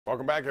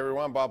Welcome back,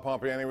 everyone. Bob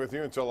Pompeani with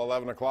you until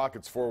 11 o'clock.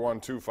 It's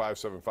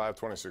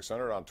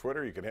 412-575-2600 on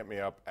Twitter. You can hit me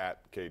up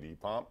at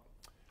KDPomp.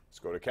 Let's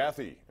go to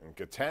Kathy in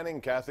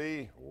Katanning.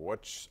 Kathy,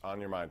 what's on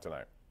your mind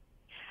tonight?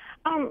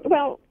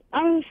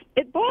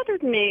 It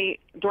bothered me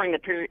during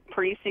the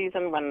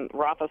preseason when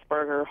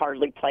Roethlisberger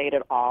hardly played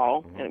at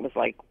all, and it was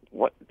like,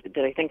 what?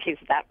 Do they think he's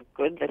that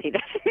good that he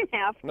doesn't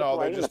have to No,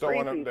 play they just in the don't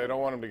want him. preseason? They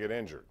don't want him to get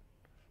injured.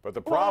 But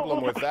the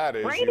problem with that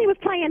is Brady was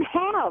playing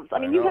halves. I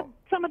mean, you have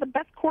some of the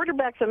best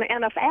quarterbacks in the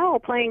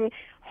NFL playing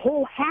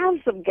whole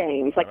halves of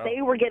games. Like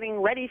they were getting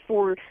ready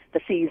for the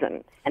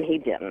season, and he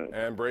didn't.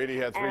 And Brady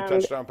had three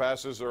touchdown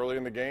passes early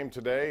in the game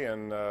today,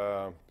 and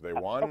they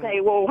won.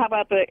 Okay, well, how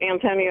about the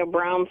Antonio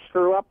Brown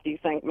screw-up? Do you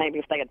think maybe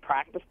if they had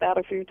practiced that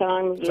a few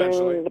times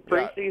during the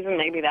preseason,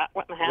 maybe that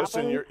wouldn't happen?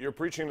 Listen, you're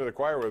preaching to the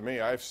choir with me.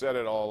 I've said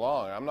it all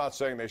along. I'm not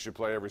saying they should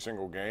play every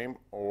single game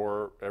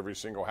or every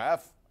single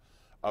half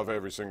of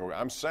every single.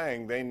 I'm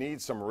saying they need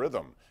some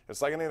rhythm.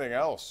 It's like anything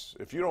else.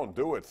 If you don't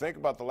do it, think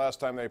about the last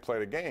time they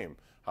played a game.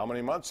 How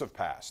many months have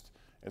passed?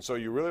 And so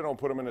you really don't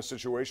put them in a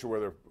situation where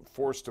they're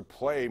forced to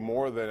play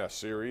more than a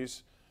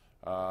series.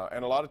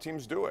 And a lot of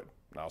teams do it.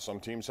 Now, some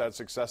teams had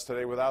success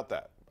today without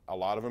that. A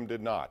lot of them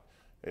did not.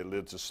 It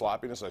led to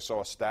sloppiness. I saw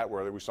a stat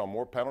where we saw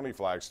more penalty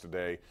flags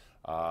today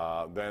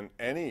than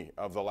any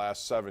of the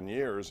last 7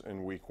 years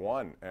in week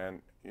one.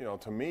 And, you know,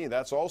 to me,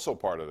 that's also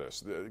part of this.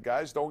 The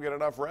guys don't get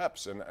enough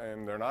reps, and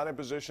they're not in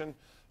position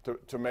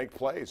to make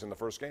plays in the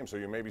first game. So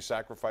you may be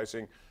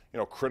sacrificing, you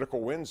know,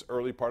 critical wins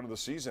early part of the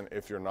season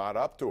if you're not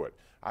up to it.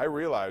 I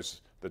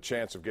realize the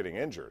chance of getting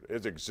injured.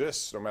 It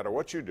exists no matter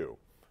what you do.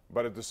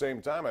 But at the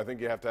same time, I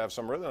think you have to have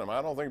some rhythm.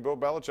 I don't think Bill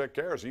Belichick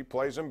cares. He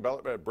plays him.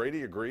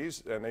 Brady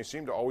agrees, and they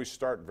seem to always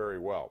start very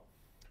well.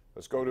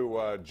 Let's go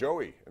to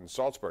Joey in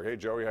Salzburg. Hey,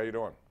 Joey, how you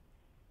doing?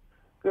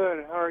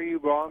 Good. How are you,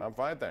 Bob? I'm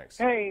fine, thanks.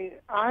 Hey,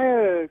 I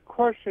had a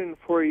question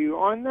for you.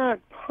 On that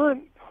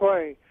punt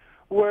play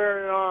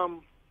where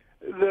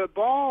the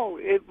ball,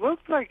 it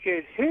looked like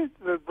it hit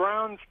the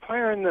Browns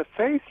player in the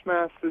face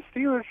mask. The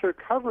Steelers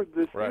recovered.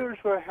 The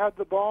Steelers had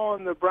the ball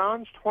on the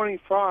Browns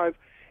 25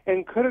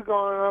 and could have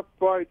gone up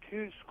by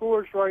 2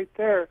 scores right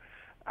there.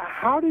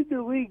 How did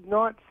the league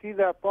not see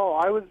that ball?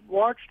 I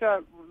watched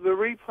the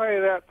replay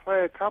of that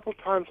play a couple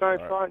times,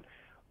 and I thought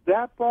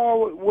that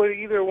ball would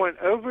either went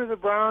over the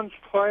Browns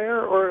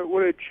player or it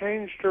would have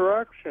changed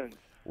direction.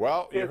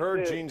 Well, you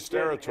heard Gene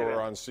Steratore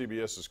on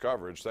CBS's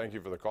coverage. Thank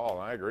you for the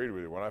call, and I agreed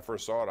with you. When I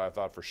first saw it, I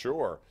thought for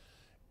sure.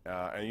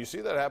 And you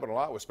see that happen a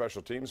lot with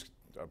special teams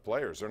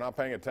players. They're not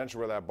paying attention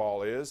where that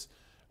ball is.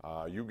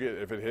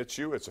 If it hits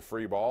you, it's a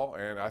free ball,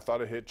 and I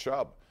thought it hit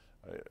Chubb.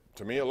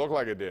 To me, it looked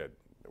like it did.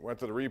 It went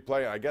to the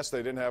replay. I guess they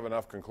didn't have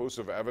enough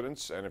conclusive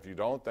evidence, and if you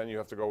don't, then you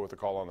have to go with the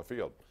call on the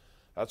field.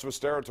 That's what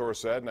Steratore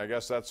said, and I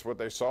guess that's what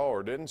they saw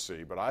or didn't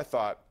see. But I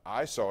thought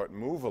I saw it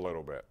move a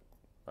little bit,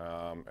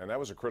 and that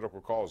was a critical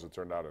call as it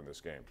turned out in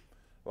this game.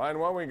 Line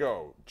one we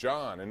go.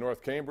 John in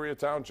North Cambria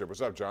Township.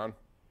 What's up, John?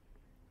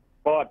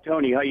 Bob,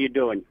 Tony, how you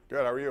doing? Good.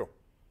 How are you?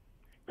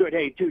 Good.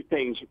 Hey, 2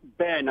 things.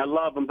 Ben, I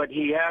love him, but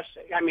he has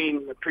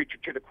to, the preacher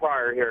to the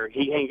choir here.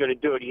 He ain't going to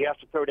do it. He has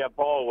to throw that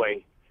ball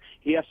away.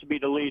 He has to be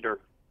the leader,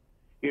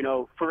 you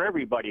know, for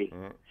everybody.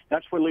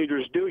 That's what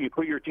leaders do. You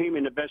put your team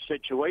in the best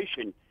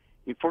situation.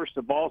 You force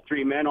the ball,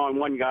 3 men on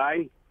one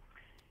guy,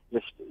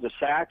 the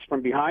sacks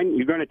from behind.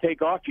 You're going to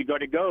take off. You got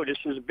to go. This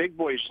is a big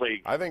boys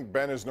league. I think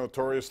Ben is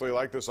notoriously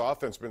like this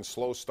offense, been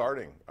slow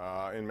starting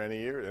in many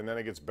years, and then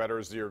it gets better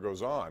as the year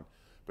goes on.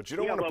 But you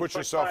don't want to put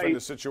yourself into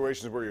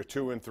situations where you're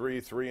 2-3,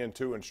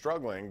 3-2, and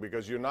struggling,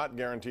 because you're not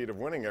guaranteed of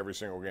winning every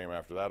single game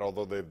after that,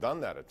 although they've done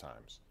that at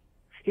times.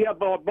 Yeah,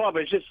 Bob,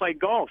 it's just like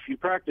golf. You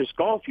practice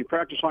golf, you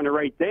practice on the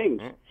right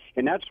things.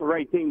 And that's the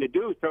right thing to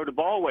do, throw the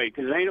ball away,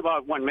 because it ain't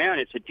about one man,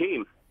 it's a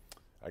team.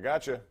 I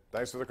got you.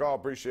 Thanks for the call.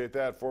 Appreciate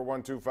that.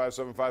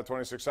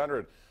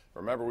 412-575-2600.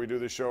 Remember, we do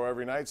this show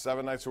every night,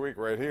 7 nights a week,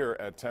 right here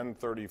at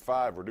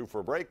 10:35. We're due for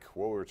a break.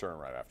 We'll return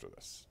right after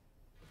this.